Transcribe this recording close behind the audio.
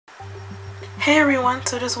Hey everyone,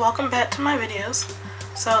 so just welcome back to my videos.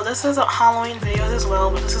 So this is a Halloween video as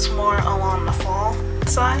well, but this is more along the fall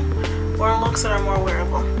side, or looks that are more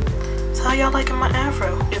wearable. So how y'all liking my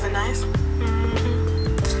afro? Is it nice?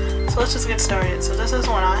 So let's just get started. So this is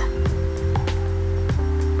one eye,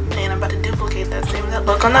 and I'm about to duplicate that same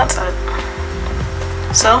look on that side.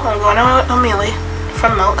 So I'm going in with Amelie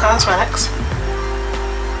from Milk Cosmetics.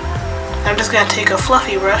 I'm just going to take a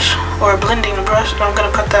fluffy brush, or a blending brush, and I'm going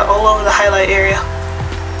to put that all over the highlight area.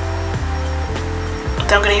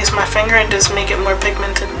 Then I'm going to use my finger and just make it more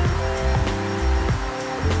pigmented.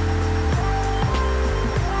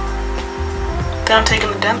 Then I'm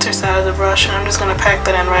taking the denser side of the brush and I'm just going to pack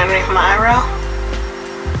that in right underneath my eyebrow.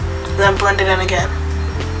 Then blend it in again.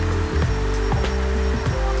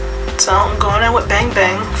 So I'm going in with Bang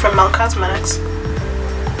Bang from Milk Cosmetics.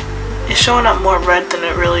 It's showing up more red than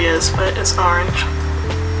it really is, but it's orange.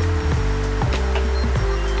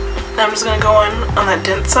 Now I'm just going to go in on that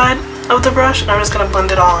dense side of the brush and I'm just going to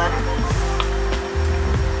blend it all in.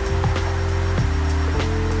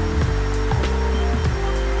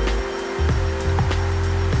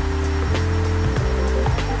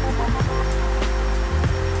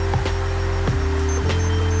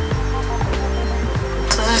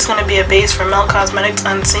 So this is going to be a base for Milk Cosmetics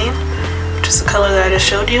Unseen, which is the color that I just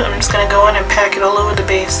showed you. I'm just going to go in and pack it all over the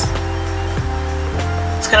base.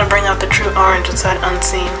 It's going to bring out the true orange inside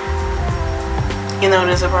Unseen. You know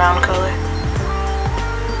it is a brown color.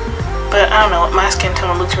 But I don't know, my skin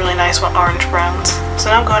tone looks really nice with orange browns.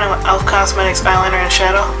 So now I'm going in with e.l.f. Cosmetics eyeliner and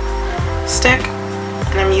shadow stick.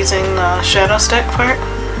 And I'm using the shadow stick part.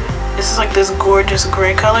 This is like this gorgeous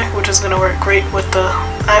gray color, which is going to work great with the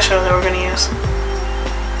eyeshadow that we're going to use.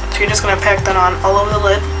 So you're just going to pack that on all over the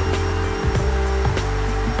lid.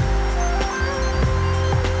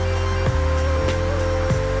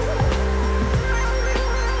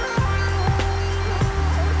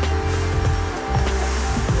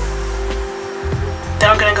 Then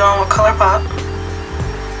I'm going to go in with ColourPop.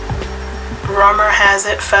 Rumor Has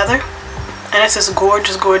It Feather. And it's this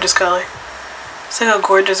gorgeous, gorgeous color. It's like a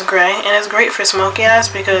gorgeous gray. And it's great for smoky eyes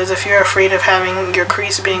because if you're afraid of having your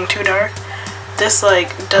crease being too dark, this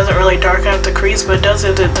like doesn't really darken up the crease, but it does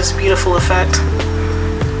it this beautiful effect.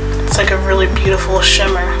 It's like a really beautiful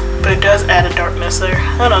shimmer, but it does add a darkness there.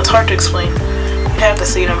 I don't know, it's hard to explain. You'd have to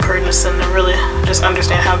see it in person to really just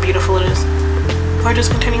understand how beautiful it is. Or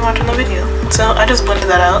just continue watching the video. So I just blended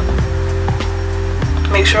that out.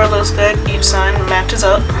 Make sure it looks good, each side matches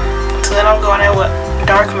up. So then I'm going in with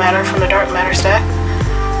Dark Matter from the Dark Matter stack.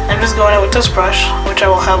 I'm just going in with this brush, which I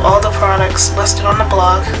will have all the products listed on the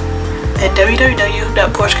blog at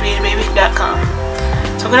www.PorcheaKhadijiahBaby.com.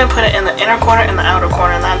 So I'm going to put it in the inner corner and the outer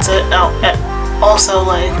corner, and that's it. Now, also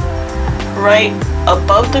like right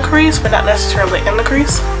above the crease, but not necessarily in the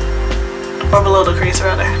crease. Or below the crease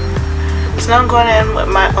rather. So now I'm going in with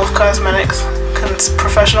my e.l.f. Cosmetics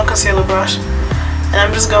professional concealer brush, and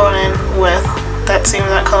I'm just going in with that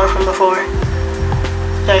color from before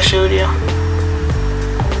that I showed you.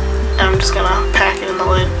 And I'm just gonna pack it in the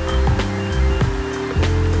lid.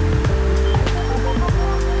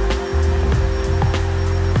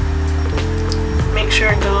 Make sure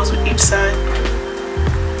it goes with each side.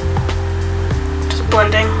 Just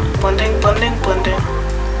blending, blending, blending, blending.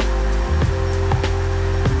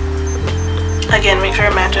 Again, make sure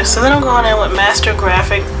it matches. So then I'm going in with Master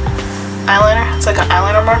Graphic eyeliner. It's like an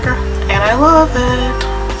eyeliner marker, and I love it.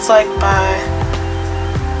 It's like by,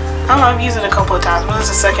 I don't know, I've used it a couple of times, but this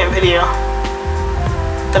is the second video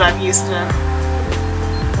that I've used it in,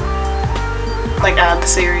 like out of the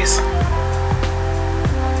series.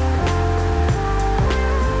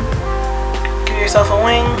 Give yourself a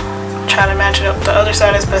wing. Try to match it up the other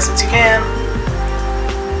side as best as you can.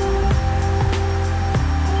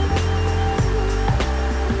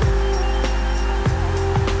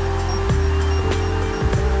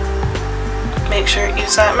 Make sure each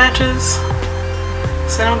side matches.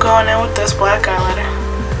 So then I'm going in with this black eyeliner.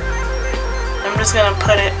 I'm just going to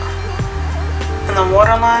put it in the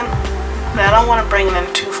waterline. Now I don't want to bring it in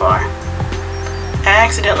too far. I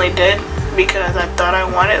accidentally did because I thought I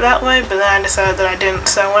wanted it that way, but then I decided that I didn't,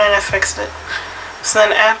 so I went in and fixed it. So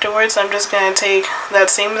then afterwards I'm just going to take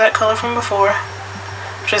that color from before,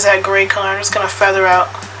 which is that gray color. I'm just going to feather out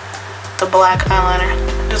the black eyeliner.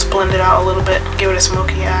 Just blend it out a little bit, give it a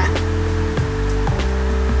smoky eye.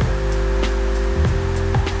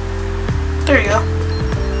 There you go.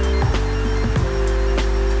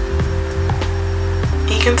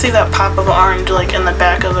 You can see that pop of orange like in the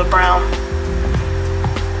back of the brown.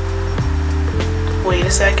 Wait a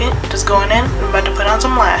second, just going in. I'm about to put on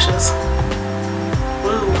some lashes.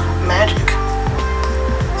 Woo, magic.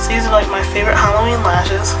 These are like my favorite Halloween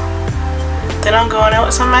lashes. Then I'm going out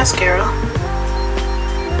with some mascara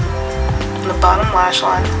in the bottom lash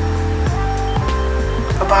line,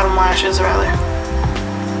 or bottom lashes rather.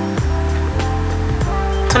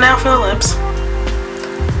 So now for the lips,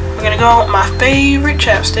 we're gonna go with my favorite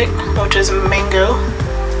chapstick, which is Mango.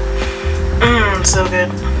 So good.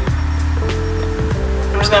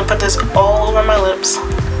 I'm just gonna put this all over my lips.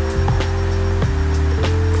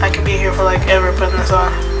 I can be here for like ever putting this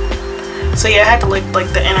on. So yeah, I had to lick like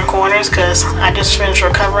the inner corners because I just finished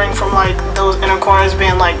recovering from like those inner corners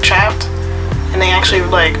being like chapped and they actually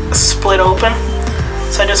like split open.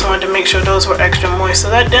 So I just wanted to make sure those were extra moist so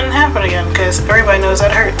that didn't happen again because everybody knows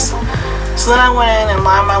that hurts. So then I went in and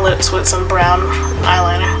lined my lips with some brown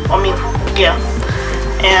eyeliner.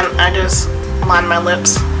 And I just lined my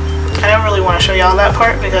lips. I didn't really want to show y'all that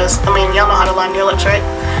part because I mean y'all know how to line your lips, right?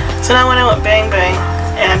 So then I went in with Bang Bang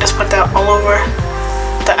and I just put that all over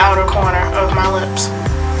the outer corner of my lips.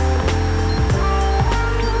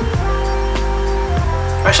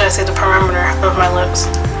 Or should I say the perimeter of my lips.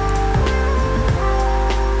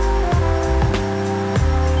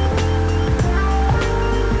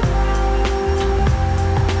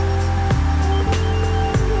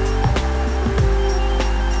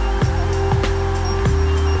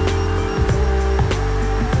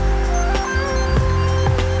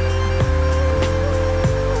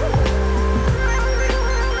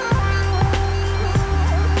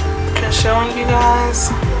 Showing you guys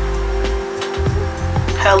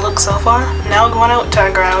how it looks so far. Now going out with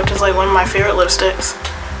Tiger Eye, which is like one of my favorite lipsticks.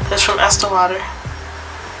 That's from Estee Lauder.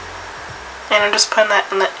 And I'm just putting that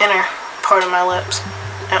in the inner part of my lips.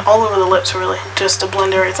 And all over the lips really, just to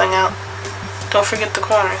blend everything out. Don't forget the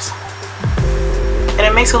corners. And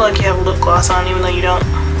it makes it look like you have lip gloss on even though you don't.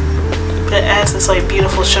 But it adds this like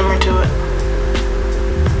beautiful shimmer to it.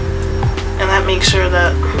 And that makes sure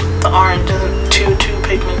that the orange isn't too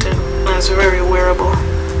pigmented. And it's very wearable.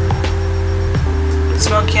 The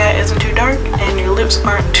smoky eye isn't too dark and your lips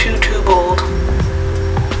aren't too bold.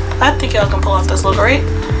 I think y'all can pull off this look, right?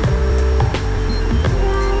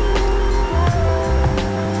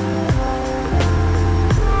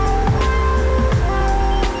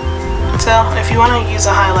 So if you want to use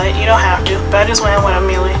a highlight, you don't have to, but I just went with a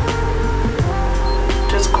Mealy.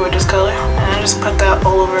 Just gorgeous color. And I just put that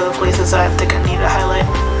all over the places I think I need a highlight.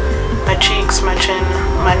 My cheeks, my chin,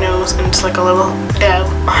 my nose, and just like a little dab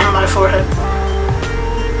on my forehead.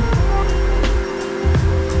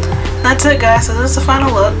 That's it guys, so this is the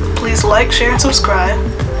final look. Please like, share, and subscribe.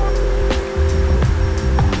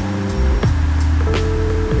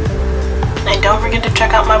 And don't forget to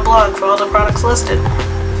check out my blog for all the products listed.